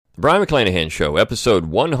The Brian McClanahan Show, episode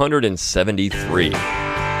 173.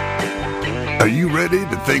 Are you ready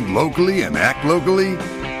to think locally and act locally?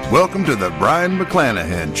 Welcome to the Brian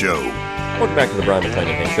McClanahan Show. Welcome back to the Brian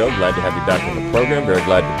McClanahan Show. Glad to have you back on the program. Very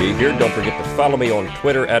glad to be here. Don't forget to follow me on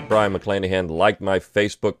Twitter at Brian McClanahan, like my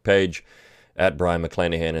Facebook page at Brian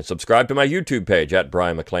McClanahan, and subscribe to my YouTube page at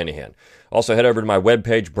Brian McClanahan. Also, head over to my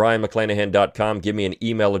webpage, brianmcclanahan.com. Give me an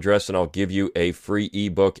email address, and I'll give you a free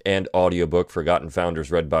ebook and audiobook, Forgotten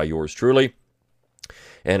Founders, read by yours truly.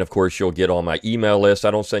 And, of course, you'll get on my email list.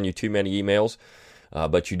 I don't send you too many emails,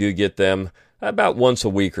 but you do get them about once a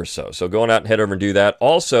week or so. So go on out and head over and do that.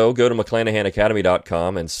 Also, go to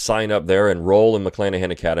McClanahanacademy.com and sign up there. Enroll in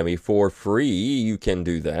McClanahan Academy for free. You can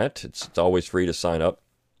do that. It's always free to sign up.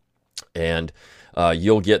 And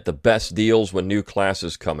you'll get the best deals when new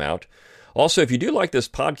classes come out. Also, if you do like this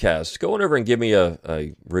podcast, go on over and give me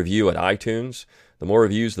a review at iTunes. The more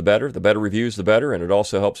reviews, the better. The better reviews, the better. And it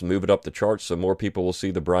also helps move it up the charts so more people will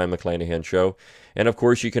see the Brian McClanahan Show. And, of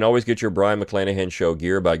course, you can always get your Brian McClanahan Show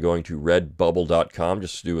gear by going to redbubble.com.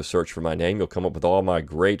 Just do a search for my name. You'll come up with all my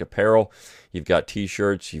great apparel. You've got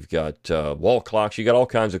T-shirts. You've got wall clocks. You got all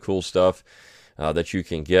kinds of cool stuff that you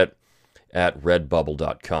can get at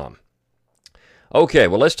redbubble.com. Okay,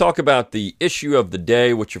 well, let's talk about the issue of the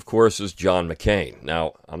day, which, of course, is John McCain.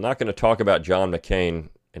 Now, I'm not going to talk about John McCain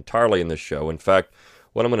entirely in this show. In fact,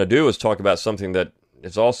 what I'm going to do is talk about something that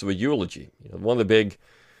is also a eulogy. One of the big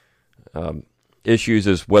issues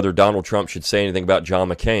is whether Donald Trump should say anything about John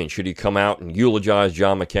McCain. Should he come out and eulogize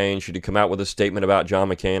John McCain? Should he come out with a statement about John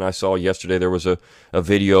McCain? I saw yesterday there was a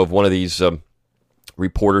video of one of these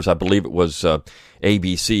reporters, I believe it was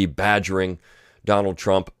ABC, badgering Donald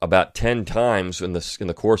Trump about 10 times in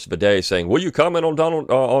the course of a day, saying, "Will you comment on John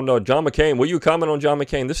McCain? Will you comment on John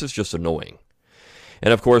McCain?" This is just annoying.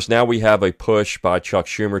 And of course, now we have a push by Chuck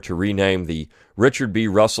Schumer to rename the Richard B.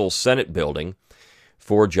 Russell Senate building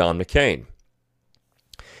for John McCain.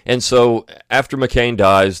 And so, after McCain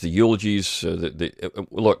dies, the eulogies.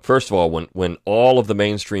 Look, first of all, when all of the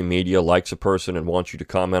mainstream media likes a person and wants you to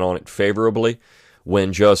comment on it favorably,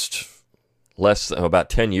 when just about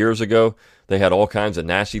 10 years ago, they had all kinds of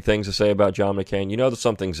nasty things to say about John McCain, you know that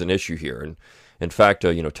something's an issue here. And in fact,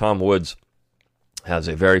 Tom Woods has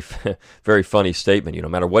a very, very funny statement. No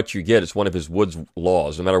matter what you get, it's one of his Woods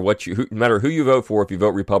laws. No matter who you vote for, if you vote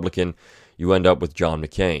Republican, you end up with John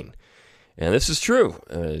McCain. And this is true.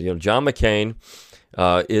 John McCain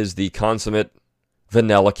is the consummate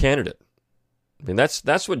vanilla candidate. I mean,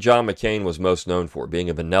 that's what John McCain was most known for, being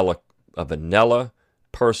a vanilla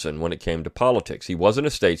person when it came to politics. He wasn't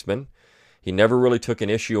a statesman. He never really took an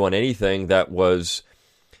issue on anything that was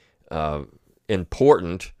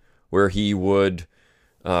important, where he would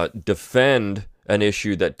defend an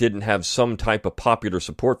issue that didn't have some type of popular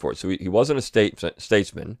support for it. So he wasn't a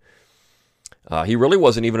statesman. He really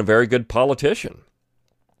wasn't even a very good politician.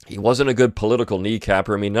 He wasn't a good political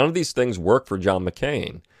kneecapper. I mean, none of these things worked for John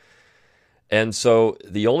McCain. And so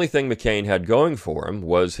the only thing McCain had going for him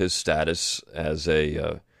was his status as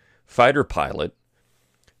a fighter pilot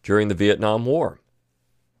during the Vietnam War,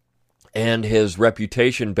 and his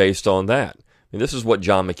reputation based on that. I mean, this is what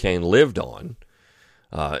John McCain lived on.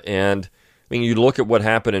 And I mean, you look at what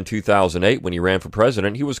happened in 2008 when he ran for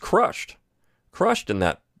president. He was crushed in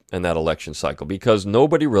that election cycle, because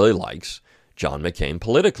nobody really likes John McCain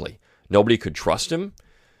politically. Nobody could trust him.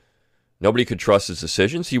 Nobody could trust his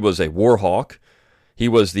decisions. He was a war hawk. He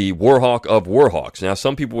was the war hawk of war hawks. Now,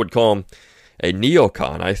 some people would call him a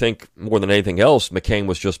neocon. I think more than anything else, McCain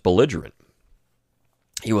was just belligerent.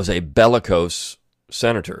 He was a bellicose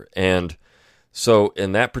senator. And so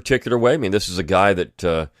in that particular way, I mean, this is a guy that,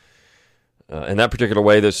 in that particular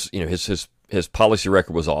way, this, his policy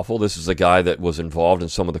record was awful. This is a guy that was involved in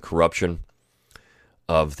some of the corruption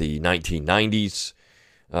of the 1990s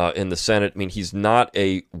in the Senate. I mean, he's not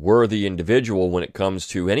a worthy individual when it comes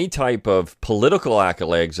to any type of political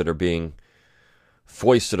accolades that are being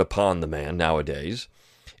foisted upon the man nowadays.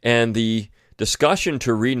 And the discussion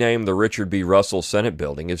to rename the Richard B. Russell Senate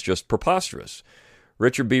building is just preposterous.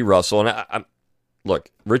 Richard B. Russell, and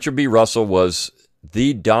Richard B. Russell was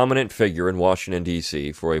the dominant figure in Washington,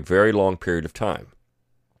 D.C. for a very long period of time.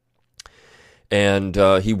 And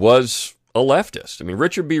he was a leftist. I mean,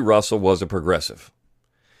 Richard B. Russell was a progressive.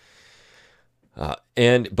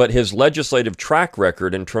 But his legislative track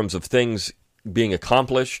record in terms of things being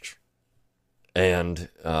accomplished and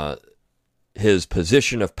his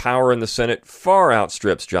position of power in the Senate far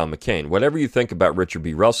outstrips John McCain. Whatever you think about Richard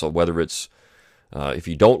B. Russell, whether it's if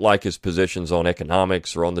you don't like his positions on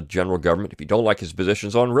economics or on the general government, if you don't like his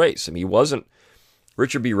positions on race, I mean,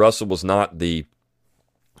 Richard B. Russell was not the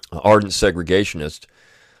ardent segregationist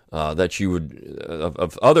that you would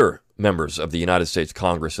of other members of the United States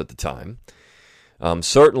Congress at the time.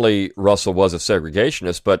 Certainly, Russell was a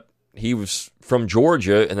segregationist, but he was from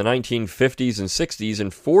Georgia in the 1950s and 60s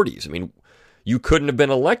and 40s. I mean, you couldn't have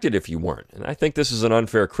been elected if you weren't. And I think this is an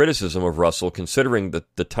unfair criticism of Russell, considering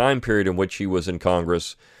the time period in which he was in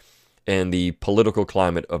Congress and the political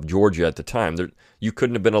climate of Georgia at the time. You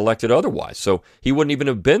couldn't have been elected otherwise. So he wouldn't even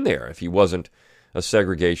have been there if he wasn't a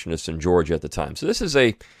segregationist in Georgia at the time. So this is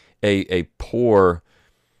a poor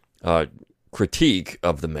critique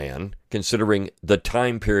of the man, considering the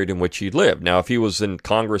time period in which he lived. Now, if he was in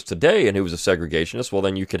Congress today and he was a segregationist, well,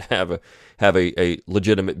 then you could have a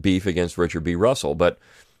legitimate beef against Richard B. Russell, but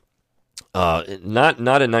not in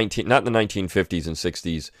the 1950s and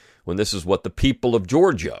 60s, when this is what the people of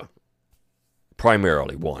Georgia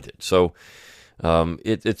primarily wanted. So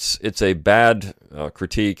it's a bad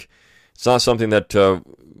critique. It's not something that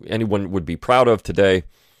anyone would be proud of today,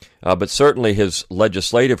 but certainly his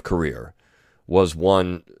legislative career was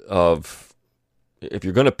one of, if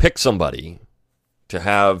you're going to pick somebody to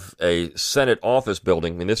have a Senate office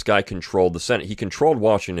building, I mean, this guy controlled the Senate. He controlled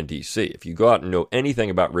Washington, D.C. If you go out and know anything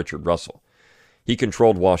about Richard Russell, he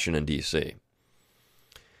controlled Washington, D.C.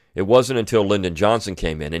 It wasn't until Lyndon Johnson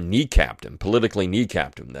came in and politically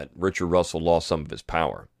kneecapped him, that Richard Russell lost some of his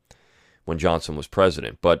power when Johnson was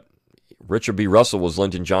president. But Richard B. Russell was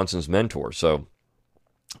Lyndon Johnson's mentor, so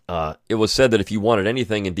it was said that if you wanted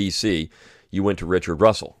anything in D.C., you went to Richard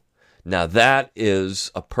Russell. Now, that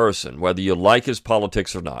is a person, whether you like his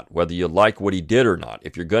politics or not, whether you like what he did or not,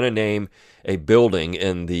 if you're going to name a building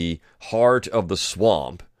in the heart of the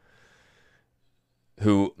swamp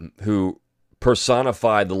who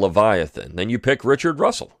personified the Leviathan, then you pick Richard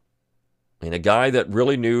Russell. I mean, a guy that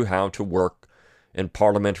really knew how to work in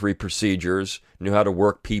parliamentary procedures, knew how to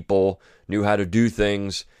work people, knew how to do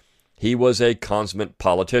things. He was a consummate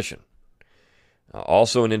politician.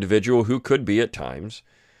 Also an individual who could be, at times,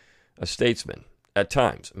 a statesman. At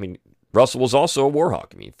times. I mean, Russell was also a war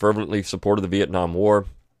hawk. I mean, fervently supported the Vietnam War.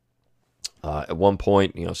 At one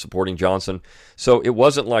point, supporting Johnson. So it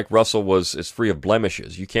wasn't like Russell was as free of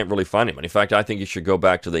blemishes. You can't really find him. And in fact, I think you should go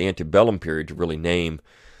back to the antebellum period to really name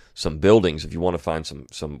some buildings if you want to find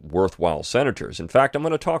some worthwhile senators. In fact, I'm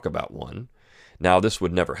going to talk about one. Now, this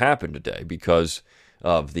would never happen today because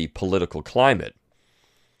of the political climate.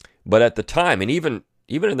 But at the time, and even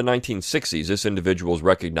in the 1960s, this individual was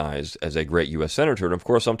recognized as a great U.S. senator. And of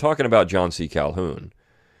course, I'm talking about John C. Calhoun.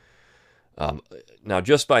 Now,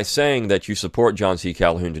 just by saying that you support John C.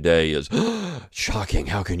 Calhoun today is shocking.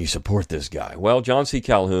 How can you support this guy? Well, John C.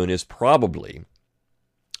 Calhoun is probably,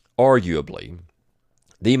 arguably,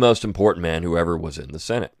 the most important man who ever was in the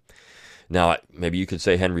Senate. Now, maybe you could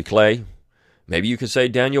say Henry Clay. Maybe you could say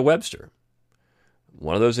Daniel Webster.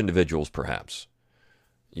 One of those individuals, perhaps,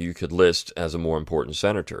 you could list as a more important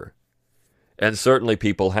senator. And certainly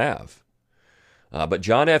people have. But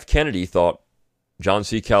John F. Kennedy thought John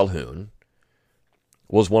C. Calhoun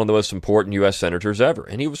was one of the most important U.S. senators ever.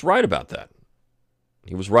 And he was right about that.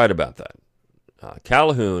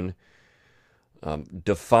 Calhoun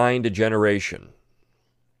defined a generation.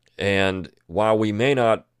 And while we may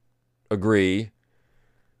not agree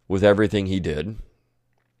with everything he did,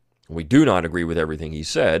 we do not agree with everything he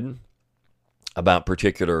said about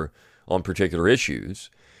particular issues,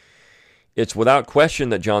 it's without question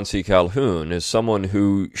that John C. Calhoun is someone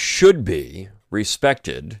who should be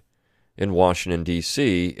respected in Washington,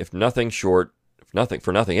 D.C.,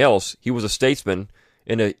 for nothing else. He was a statesman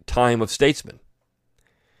in a time of statesmen.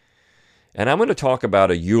 And I'm going to talk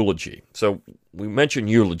about a eulogy. So we mentioned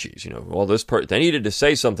eulogies. They needed to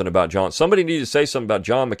say something about John. Somebody needed to say something about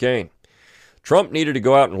John McCain. Trump needed to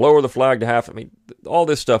go out and lower the flag to half. I mean, all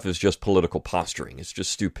this stuff is just political posturing. It's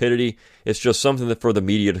just stupidity. It's just something for the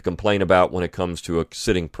media to complain about when it comes to a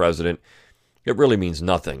sitting president. It really means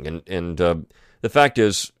nothing. And the fact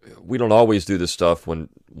is, we don't always do this stuff when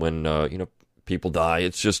people die.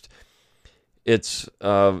 It's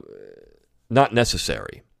not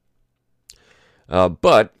necessary.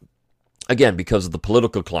 But again, because of the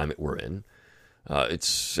political climate we're in, John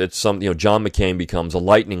McCain becomes a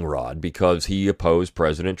lightning rod because he opposed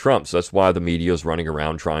President Trump. So that's why the media is running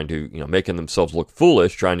around trying to, making themselves look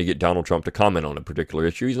foolish, trying to get Donald Trump to comment on a particular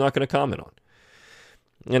issue he's not going to comment on.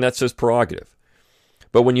 And that's his prerogative.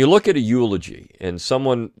 But when you look at a eulogy and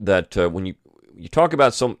someone that, when you talk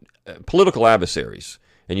about some political adversaries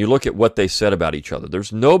and you look at what they said about each other,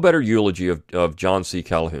 there's no better eulogy of John C.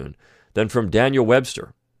 Calhoun than from Daniel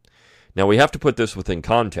Webster. Now, we have to put this within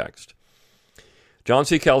context. John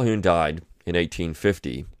C. Calhoun died in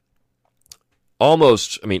 1850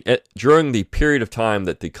 almost, during the period of time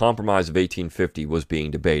that the Compromise of 1850 was being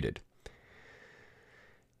debated.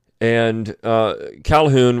 And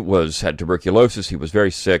Calhoun had tuberculosis. He was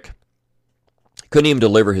very sick. Couldn't even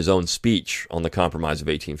deliver his own speech on the Compromise of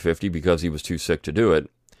 1850 because he was too sick to do it.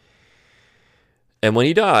 And when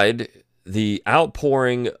he died, the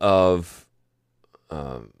outpouring of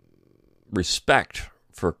respect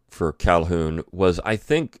for Calhoun was, I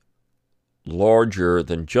think, larger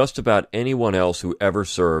than just about anyone else who ever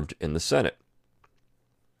served in the Senate.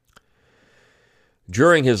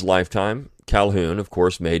 During his lifetime, Calhoun, of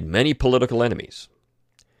course, made many political enemies.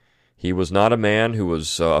 He was not a man who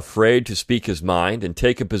was afraid to speak his mind and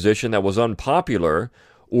take a position that was unpopular,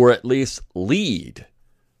 or at least lead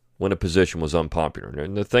when a position was unpopular.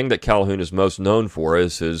 And the thing that Calhoun is most known for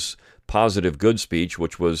is his positive good speech,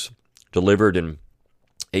 which was delivered in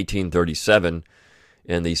 1837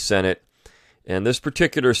 in the Senate. And this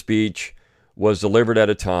particular speech was delivered at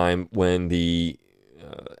a time when the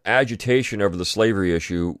agitation over the slavery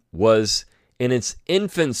issue was in its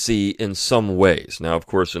infancy in some ways. Now, of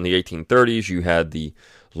course, in the 1830s, you had the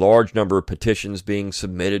large number of petitions being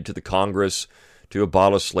submitted to the Congress to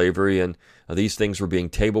abolish slavery, and these things were being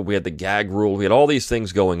tabled. We had the gag rule. We had all these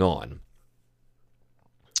things going on.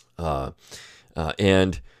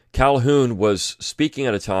 And Calhoun was speaking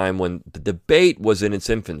at a time when the debate was in its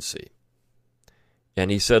infancy.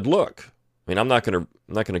 And he said, look, I'm not going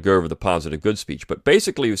to go over the positive good speech, but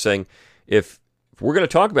basically he was saying, if we're going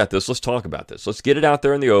to talk about this, let's talk about this. Let's get it out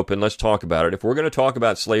there in the open. Let's talk about it. If we're going to talk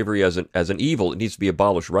about slavery as an evil, it needs to be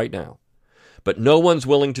abolished right now. But no one's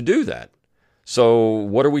willing to do that. So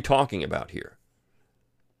what are we talking about here?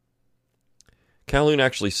 Calhoun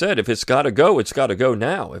actually said, if it's got to go, it's got to go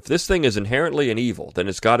now. If this thing is inherently an evil, then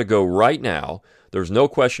it's got to go right now. There's no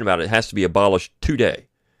question about it. It has to be abolished today.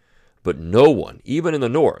 But no one, even in the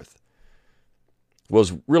North,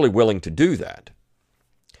 was really willing to do that.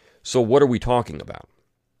 So what are we talking about?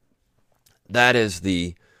 That is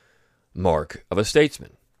the mark of a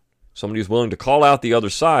statesman. Somebody who's willing to call out the other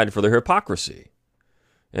side for their hypocrisy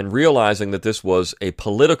and realizing that this was a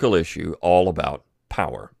political issue all about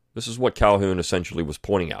power. This is what Calhoun essentially was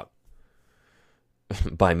pointing out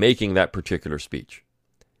by making that particular speech.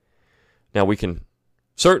 Now, we can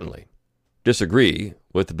certainly disagree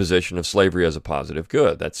with the position of slavery as a positive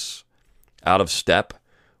good. That's out of step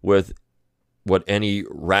with what any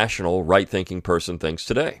rational, right-thinking person thinks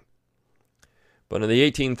today. But in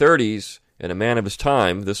the 1830s, and a man of his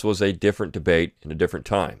time, this was a different debate in a different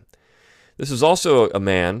time. This is also a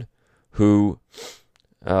man who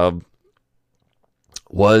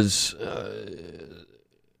was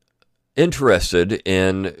interested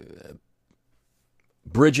in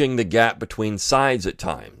bridging the gap between sides at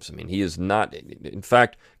times. He is not, in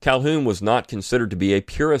fact, Calhoun was not considered to be a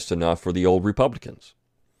purist enough for the old Republicans.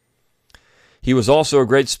 He was also a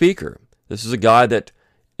great speaker. This is a guy that,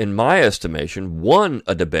 in my estimation, won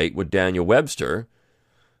a debate with Daniel Webster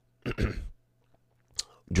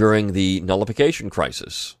during the nullification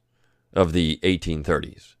crisis of the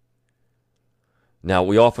 1830s. Now,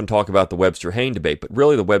 we often talk about the Webster-Hayne debate, but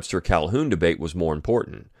really the Webster-Calhoun debate was more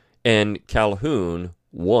important. And Calhoun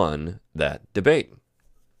won that debate.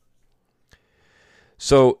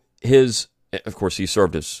 So of course, he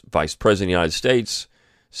served as Vice President of the United States,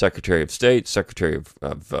 Secretary of State, Secretary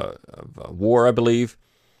of War, I believe.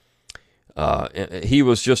 He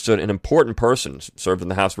was just an important person, served in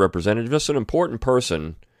the House of Representatives, just an important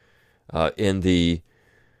person in the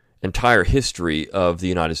entire history of the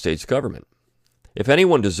United States government. If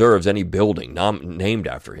anyone deserves any building named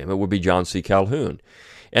after him, it would be John C. Calhoun.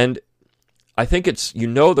 And I think it's,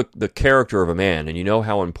 the character of a man, and you know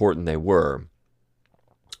how important they were,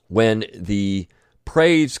 when the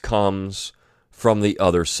praise comes from the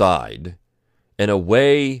other side in a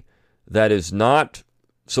way that is not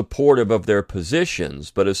supportive of their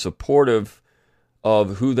positions, but is supportive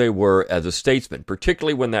of who they were as a statesman,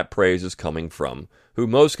 particularly when that praise is coming from who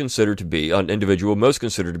most considered to be, an individual most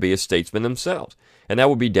considered to be a statesman themselves. And that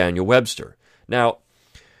would be Daniel Webster. Now,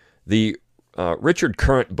 the Richard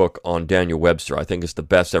Current book on Daniel Webster, I think, is the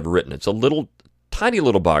best ever written. It's a tiny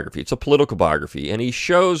little biography. It's a political biography, and he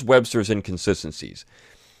shows Webster's inconsistencies.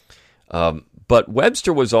 But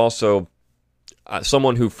Webster was also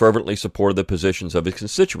someone who fervently supported the positions of his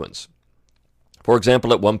constituents. For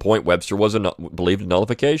example, at one point, Webster believed in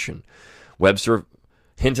nullification. Webster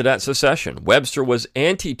hinted at secession. Webster was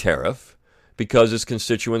anti-tariff because his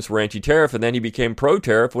constituents were anti-tariff, and then he became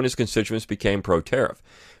pro-tariff when his constituents became pro-tariff.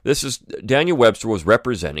 Daniel Webster was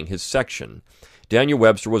representing his section. Daniel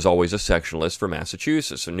Webster was always a sectionalist for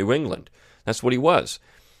Massachusetts and New England. That's what he was.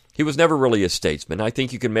 He was never really a statesman. I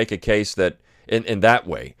think you can make a case that in that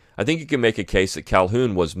way. I think you can make a case that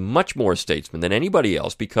Calhoun was much more a statesman than anybody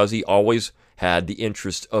else because he always had the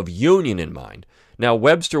interest of union in mind. Now,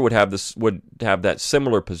 Webster would have that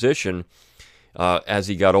similar position as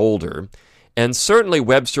he got older, and certainly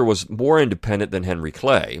Webster was more independent than Henry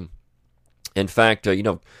Clay. In fact,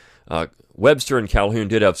 Webster and Calhoun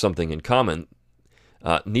did have something in common.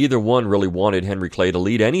 Neither one really wanted Henry Clay to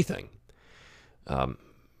lead anything.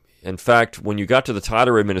 In fact, when you got to the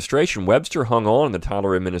Tyler administration, Webster hung on in the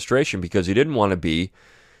Tyler administration because he didn't want to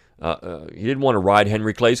ride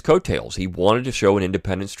Henry Clay's coattails. He wanted to show an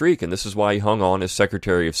independent streak, and this is why he hung on as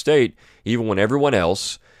Secretary of State, even when everyone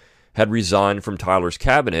else had resigned from Tyler's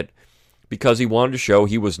cabinet, because he wanted to show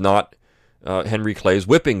he was not Henry Clay's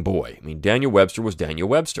whipping boy. I mean, Daniel Webster was Daniel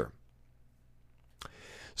Webster.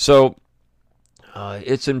 So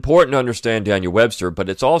it's important to understand Daniel Webster, but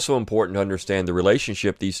it's also important to understand the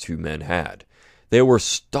relationship these two men had. They were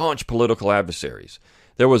staunch political adversaries.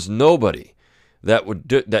 There was nobody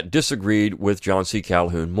that disagreed with John C.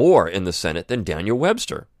 Calhoun more in the Senate than Daniel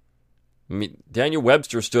Webster. I mean, Daniel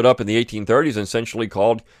Webster stood up in the 1830s and essentially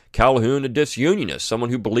called Calhoun a disunionist, someone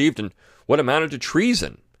who believed in what amounted to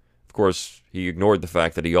treason. Of course, he ignored the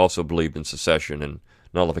fact that he also believed in secession and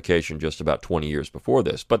nullification just about 20 years before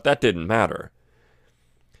this, but that didn't matter.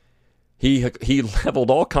 He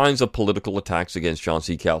leveled all kinds of political attacks against John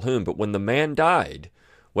C. Calhoun, but when the man died,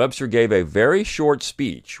 Webster gave a very short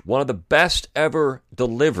speech, one of the best ever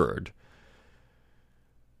delivered,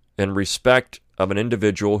 in respect of an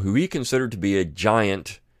individual who he considered to be a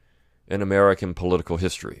giant in American political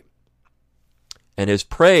history. And his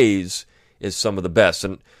praise is some of the best.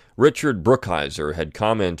 And Richard Brookhiser had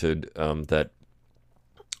commented that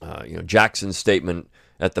Jackson's statement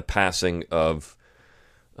at the passing of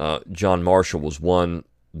John Marshall was one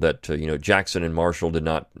that Jackson and Marshall did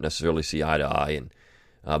not necessarily see eye to eye,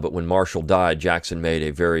 but when Marshall died, Jackson made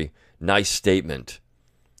a very nice statement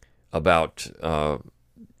about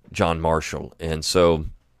John Marshall, and so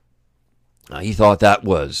he thought that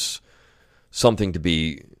was something to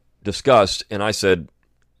be discussed. And I said,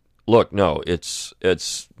 look, no, it's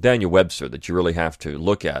Daniel Webster that you really have to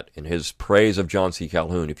look at in his praise of John C.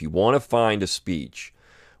 Calhoun. If you want to find a speech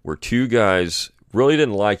where two guys really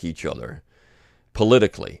didn't like each other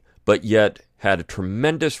politically, but yet had a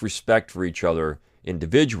tremendous respect for each other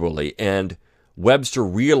individually, and Webster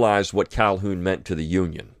realized what Calhoun meant to the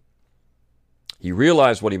Union. He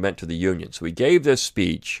realized what he meant to the Union. So he gave this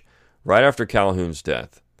speech right after Calhoun's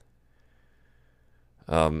death.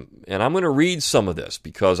 And I'm going to read some of this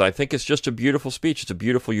because I think it's just a beautiful speech. It's a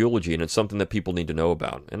beautiful eulogy, and it's something that people need to know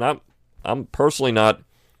about. And I'm personally not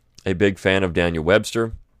a big fan of Daniel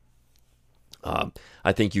Webster.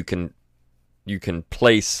 I think you can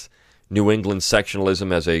place New England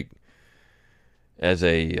sectionalism as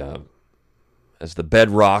the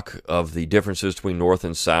bedrock of the differences between North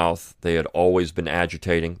and South. They had always been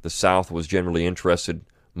agitating. The South was generally interested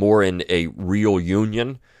more in a real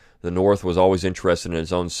union. The North was always interested in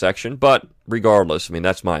its own section. But regardless, I mean,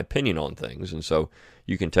 that's my opinion on things, and so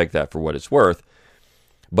you can take that for what it's worth.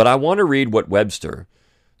 But I want to read what Webster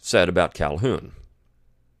said about Calhoun.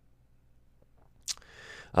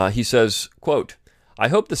 He says, quote, "I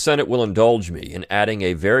hope the Senate will indulge me in adding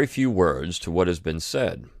a very few words to what has been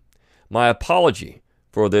said. My apology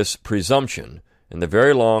for this presumption and the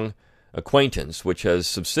very long acquaintance which has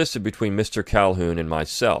subsisted between Mr. Calhoun and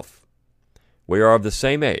myself. We are of the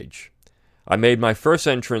same age. I made my first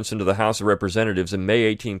entrance into the House of Representatives in May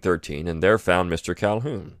 1813, and there found Mr.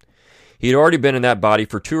 Calhoun. He had already been in that body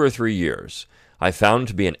for 2 or 3 years. I found him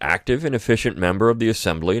to be an active and efficient member of the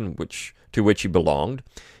Assembly to which he belonged,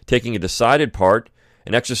 taking a decided part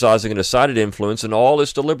and exercising a decided influence in all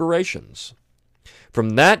its deliberations.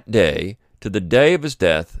 From that day to the day of his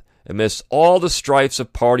death, amidst all the strifes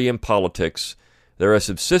of party and politics, there has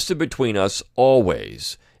subsisted between us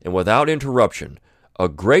always, and without interruption, a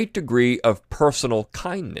great degree of personal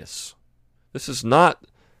kindness." This is not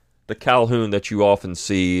the Calhoun that you often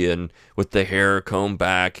see and with the hair combed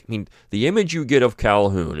back. I mean, the image you get of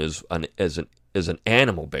Calhoun is an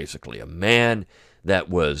animal, basically, a man that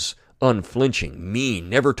was unflinching, mean,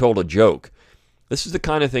 never told a joke. This is the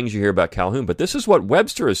kind of things you hear about Calhoun, but this is what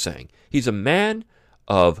Webster is saying. He's a man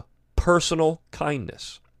of personal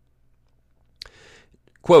kindness.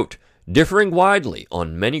 Quote, "Differing widely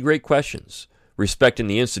on many great questions, respecting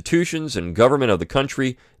the institutions and government of the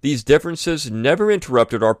country, these differences never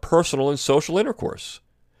interrupted our personal and social intercourse.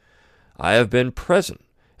 I have been present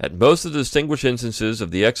at most of the distinguished instances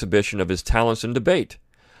of the exhibition of his talents in debate.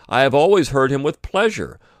 I have always heard him with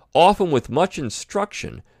pleasure, often with much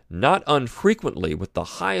instruction, not unfrequently with the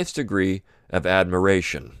highest degree of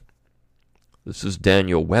admiration." This is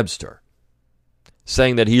Daniel Webster,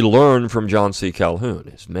 saying that he learned from John C.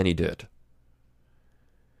 Calhoun, as many did.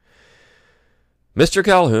 Mr.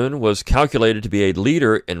 Calhoun was calculated to be a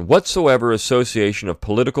leader in whatsoever association of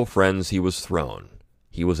political friends he was thrown.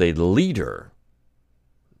 He was a leader.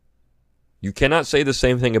 You cannot say the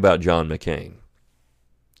same thing about John McCain.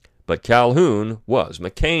 But Calhoun was.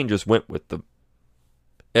 McCain just went with the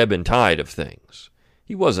ebb and tide of things.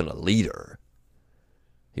 He wasn't a leader.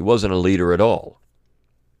 He wasn't a leader at all.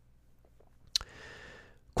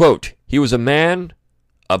 Quote, he was a man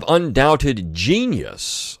of undoubted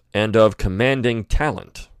genius and of commanding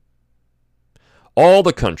talent. All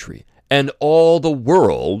the country and all the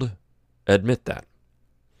world admit that.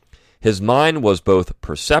 His mind was both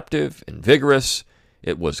perceptive and vigorous.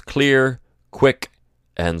 It was clear, quick,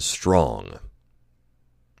 and strong.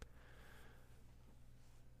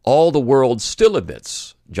 All the world still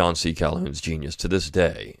admits John C. Calhoun's genius to this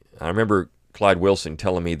day. I remember Clyde Wilson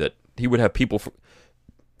telling me that he would have people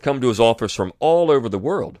come to his office from all over the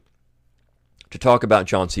world to talk about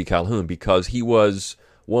John C. Calhoun because he was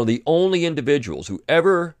one of the only individuals who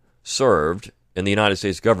ever served in the United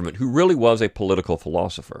States government who really was a political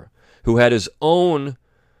philosopher, who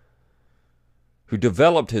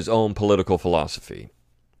developed his own political philosophy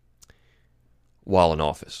while in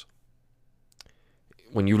office.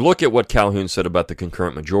 When you look at what Calhoun said about the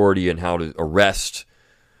concurrent majority and how to arrest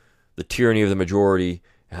the tyranny of the majority,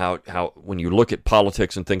 how when you look at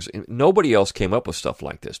politics and things, nobody else came up with stuff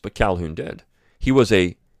like this, but Calhoun did. He was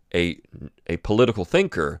a political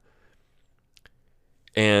thinker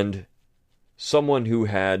and someone who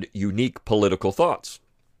had unique political thoughts.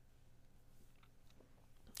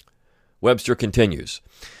 Webster continues,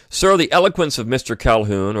 Sir, the eloquence of Mr.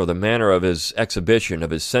 Calhoun, or the manner of his exhibition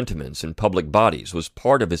of his sentiments in public bodies, was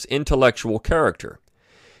part of his intellectual character.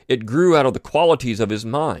 It grew out of the qualities of his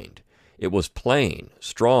mind. It was plain,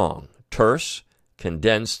 strong, terse,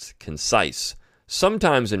 condensed, concise,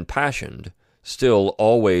 sometimes impassioned, still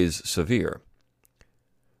always severe.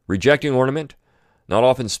 Rejecting ornament, not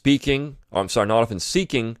often seeking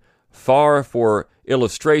far for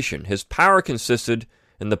illustration, his power consisted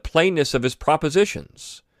in the plainness of his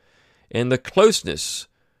propositions, in the closeness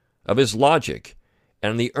of his logic,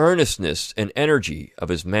 and the earnestness and energy of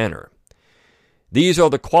his manner. These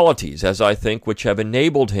are the qualities, as I think, which have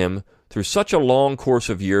enabled him through such a long course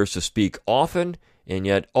of years to speak often and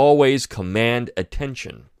yet always command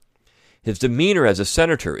attention. His demeanor as a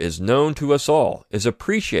senator is known to us all, is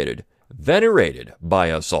appreciated, venerated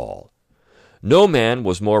by us all. No man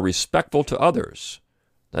was more respectful to others.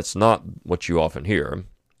 That's not what you often hear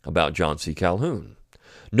about John C. Calhoun.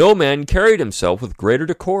 No man carried himself with greater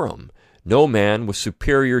decorum. No man with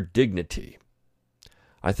superior dignity.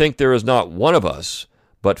 I think there is not one of us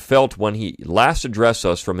but felt when he last addressed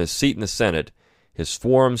us from his seat in the Senate, his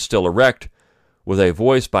form still erect, with a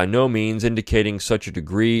voice by no means indicating such a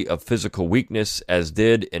degree of physical weakness as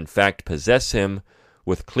did in fact possess him,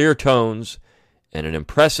 with clear tones and an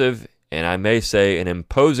impressive, and I may say an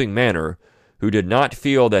imposing manner, who did not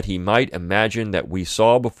feel that he might imagine that we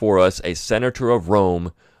saw before us a senator of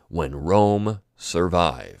Rome when Rome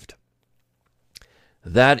survived.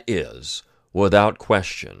 That is, without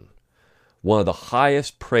question, one of the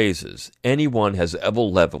highest praises anyone has ever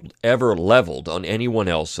leveled on anyone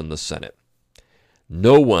else in the Senate.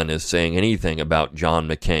 No one is saying anything about John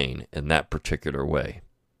McCain in that particular way.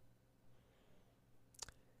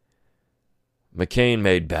 McCain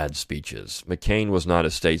made bad speeches. McCain was not a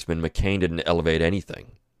statesman. McCain didn't elevate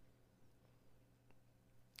anything.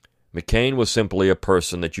 McCain was simply a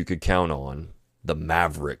person that you could count on, the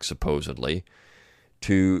maverick supposedly,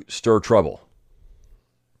 to stir trouble.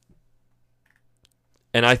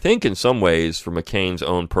 And I think in some ways for McCain's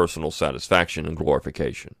own personal satisfaction and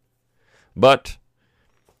glorification. But,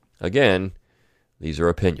 again, these are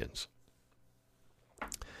opinions.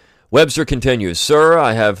 Webster continues, Sir,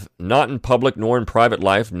 I have not in public nor in private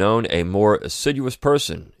life known a more assiduous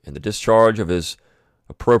person in the discharge of his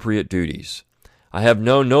appropriate duties. I have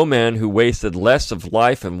known no man who wasted less of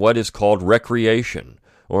life in what is called recreation,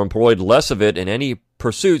 or employed less of it in any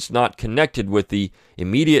pursuits not connected with the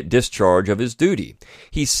immediate discharge of his duty.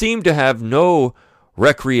 He seemed to have no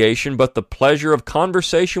recreation but the pleasure of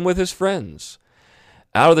conversation with his friends.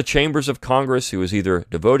 Out of the chambers of Congress, he was either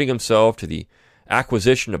devoting himself to the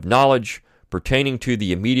acquisition of knowledge pertaining to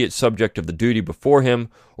the immediate subject of the duty before him,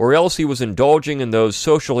 or else he was indulging in those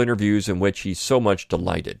social interviews in which he so much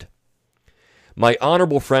delighted. My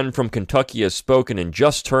honorable friend from Kentucky has spoken in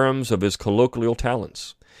just terms of his colloquial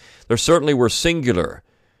talents. They certainly were singular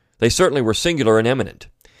and eminent.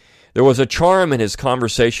 There was a charm in his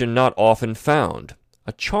conversation not often found.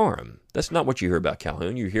 A charm. That's not what you hear about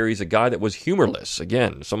Calhoun. You hear he's a guy that was humorless.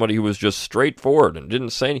 Again, somebody who was just straightforward and didn't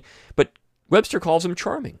say anything. But Webster calls him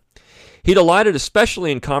charming. He delighted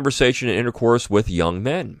especially in conversation and intercourse with young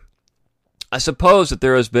men. I suppose that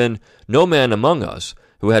there has been no man among us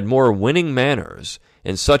who had more winning manners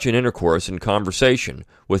in such an intercourse and conversation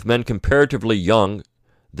with men comparatively young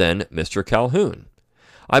than Mr. Calhoun.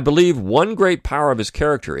 I believe one great power of his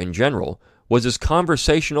character in general was his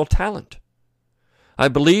conversational talent. I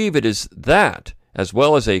believe it is that, as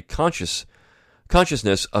well as a consciousness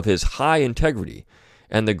of his high integrity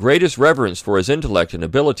and the greatest reverence for his intellect and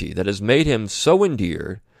ability, that has made him so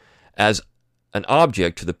endeared as an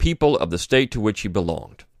object to the people of the state to which he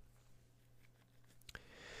belonged.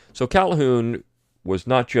 So Calhoun was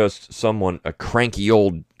not just a cranky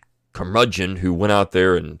old curmudgeon who went out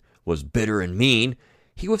there and was bitter and mean.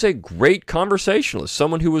 He was a great conversationalist,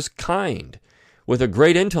 someone who was kind, with a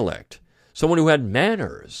great intellect, someone who had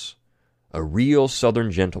manners, a real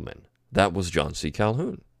Southern gentleman. That was John C.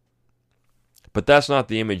 Calhoun. But that's not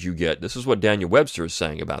the image you get. This is what Daniel Webster is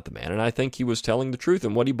saying about the man, and I think he was telling the truth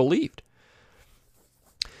in what he believed.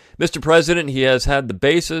 Mr. President, he has had the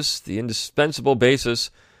basis, the indispensable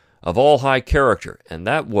basis of all high character, and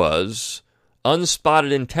that was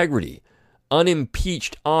unspotted integrity,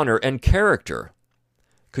 unimpeached honor, and character.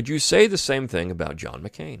 Could you say the same thing about John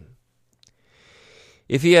McCain?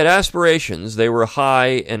 If he had aspirations, they were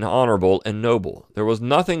high and honorable and noble. There was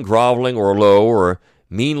nothing groveling or low or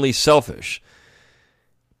meanly selfish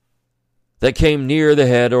that came near the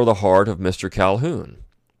head or the heart of Mr. Calhoun.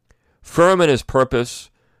 Firm in his purpose,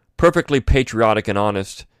 perfectly patriotic and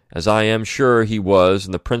honest, as I am sure he was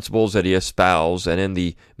in the principles that he espoused and in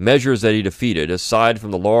the measures that he defeated, aside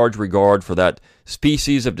from the large regard for that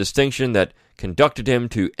species of distinction that conducted him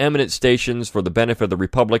to eminent stations for the benefit of the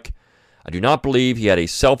Republic, I do not believe he had a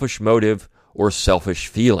selfish motive or selfish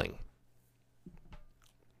feeling.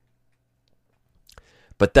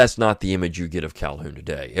 But that's not the image you get of Calhoun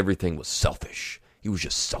today. Everything was selfish. He was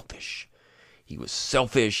just selfish. He was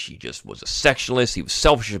selfish. He just was a sectionalist. He was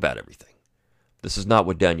selfish about everything. This is not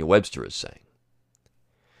what Daniel Webster is saying.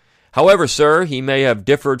 However, sir, he may have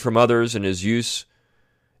differed from others in his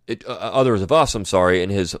in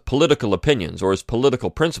his political opinions or his political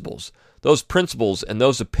principles. Those principles and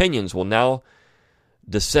those opinions will now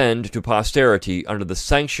descend to posterity under the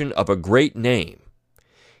sanction of a great name.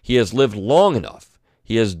 He has lived long enough.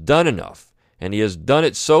 He has done enough, and he has done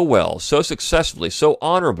it so well, so successfully, so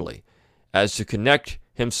honorably, as to connect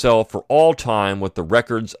himself for all time with the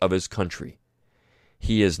records of his country.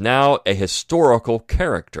 He is now a historical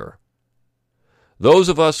character. Those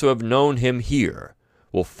of us who have known him here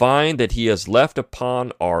will find that he has left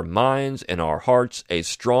upon our minds and our hearts a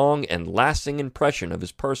strong and lasting impression of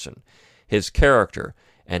his person, his character,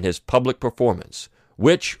 and his public performance,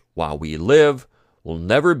 which, while we live, will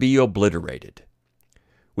never be obliterated.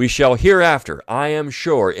 We shall hereafter, I am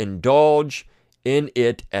sure, indulge in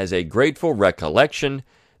it as a grateful recollection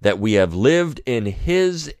that we have lived in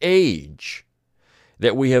his age,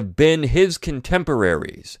 that we have been his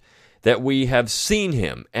contemporaries, that we have seen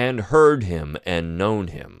him and heard him and known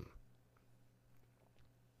him.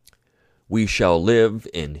 We shall live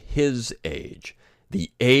in his age, the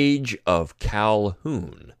age of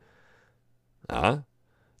Calhoun.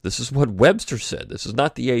 This is what Webster said. This is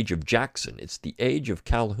not the age of Jackson. It's the age of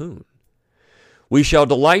Calhoun. We shall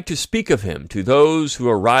delight to speak of him to those who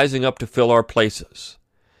are rising up to fill our places.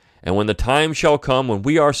 And when the time shall come when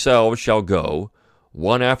we ourselves shall go,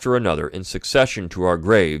 one after another, in succession to our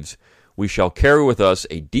graves, we shall carry with us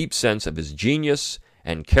a deep sense of his genius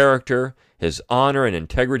and character, his honor and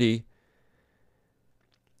integrity,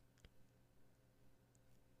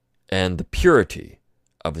 and the purity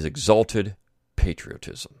of his exalted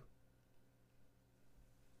patriotism.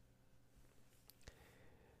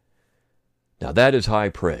 Now that is high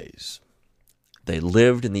praise. They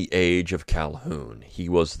lived in the age of Calhoun. He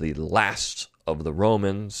was the last of the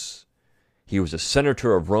Romans. He was a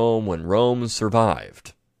senator of Rome when Rome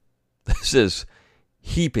survived. This is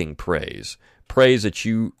heaping praise, praise that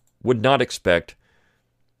you would not expect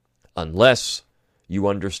unless you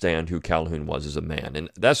understand who Calhoun was as a man. And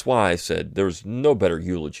that's why I said there's no better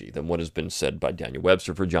eulogy than what has been said by Daniel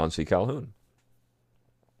Webster for John C. Calhoun.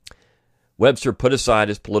 Webster put aside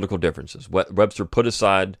his political differences. Webster put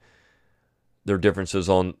aside their differences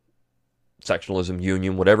on sectionalism,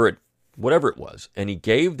 union, whatever it was, and he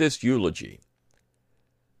gave this eulogy.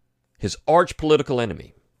 His arch political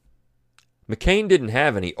enemy. McCain didn't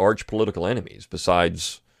have any arch political enemies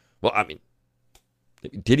besides,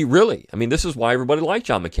 did he really? This is why everybody liked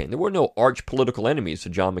John McCain. There were no arch political enemies to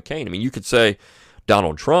John McCain. You could say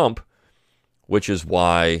Donald Trump, which is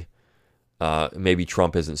why maybe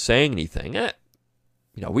Trump isn't saying anything.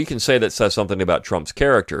 We can say that says something about Trump's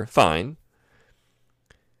character, fine.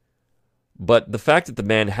 But the fact that the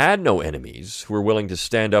man had no enemies who were willing to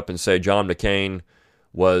stand up and say John McCain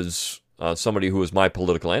was somebody who was my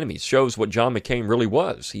political enemy shows what John McCain really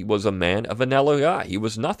was. He was a man of vanilla guy. He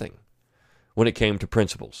was nothing when it came to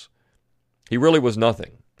principles. He really was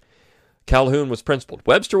nothing. Calhoun was principled.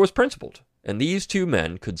 Webster was principled. And these two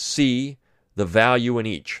men could see the value in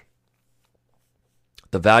each.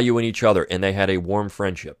 The value in each other, and they had a warm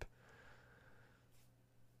friendship.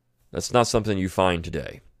 That's not something you find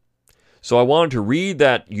today. So I wanted to read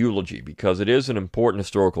that eulogy because it is an important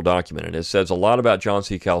historical document, and it says a lot about John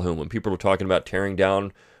C. Calhoun. When people were talking about tearing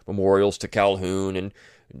down memorials to Calhoun and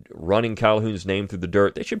running Calhoun's name through the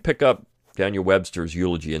dirt, they should pick up Daniel Webster's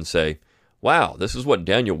eulogy and say, wow, this is what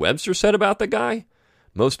Daniel Webster said about the guy?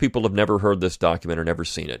 Most people have never heard this document or never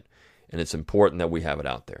seen it, and it's important that we have it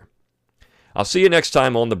out there. I'll see you next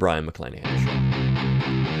time on The Brian McClanahan Show.